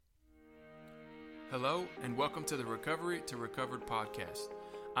Hello, and welcome to the Recovery to Recovered podcast.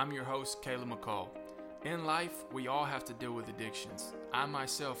 I'm your host, Caleb McCall. In life, we all have to deal with addictions. I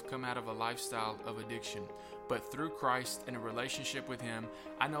myself come out of a lifestyle of addiction, but through Christ and a relationship with Him,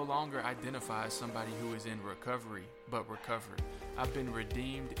 I no longer identify as somebody who is in recovery, but recovered. I've been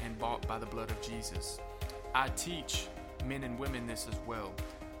redeemed and bought by the blood of Jesus. I teach men and women this as well.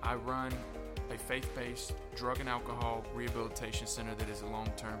 I run a faith-based drug and alcohol rehabilitation center that is a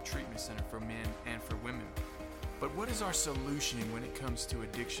long-term treatment center for men and for women. But what is our solution when it comes to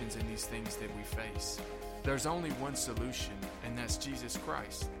addictions and these things that we face? There's only one solution, and that's Jesus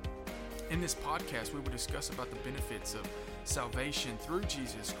Christ. In this podcast, we will discuss about the benefits of salvation through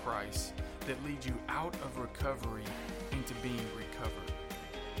Jesus Christ that lead you out of recovery into being recovered.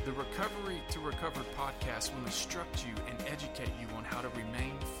 The Recovery to Recovered podcast will instruct you and educate you on how to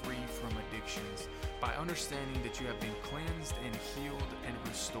remain free from addictions by understanding that you have been cleansed and healed and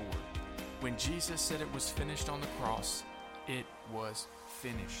restored. When Jesus said it was finished on the cross, it was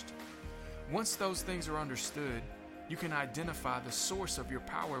finished. Once those things are understood, you can identify the source of your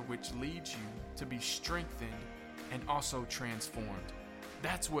power which leads you to be strengthened and also transformed.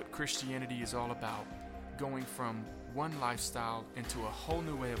 That's what Christianity is all about, going from one lifestyle into a whole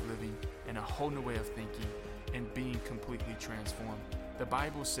new way of living and a whole new way of thinking and being completely transformed. The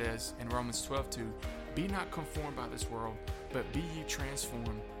Bible says in Romans 12:2, "Be not conformed by this world, but be ye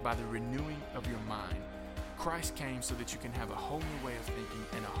transformed by the renewing of your mind." Christ came so that you can have a whole new way of thinking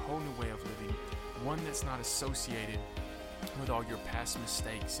and a whole new way of living, one that's not associated with all your past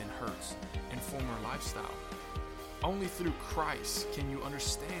mistakes and hurts and former lifestyle. Only through Christ can you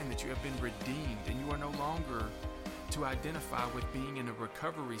understand that you have been redeemed and you are no longer to identify with being in a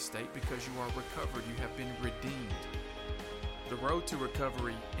recovery state because you are recovered. You have been redeemed. The road to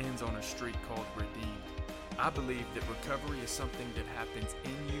recovery ends on a street called redeemed. I believe that recovery is something that happens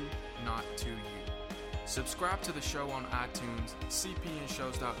in you, not to you. Subscribe to the show on iTunes,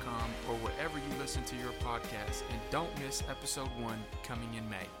 cpnshows.com, or wherever you listen to your podcast, and don't miss episode 1 coming in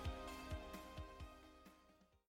May.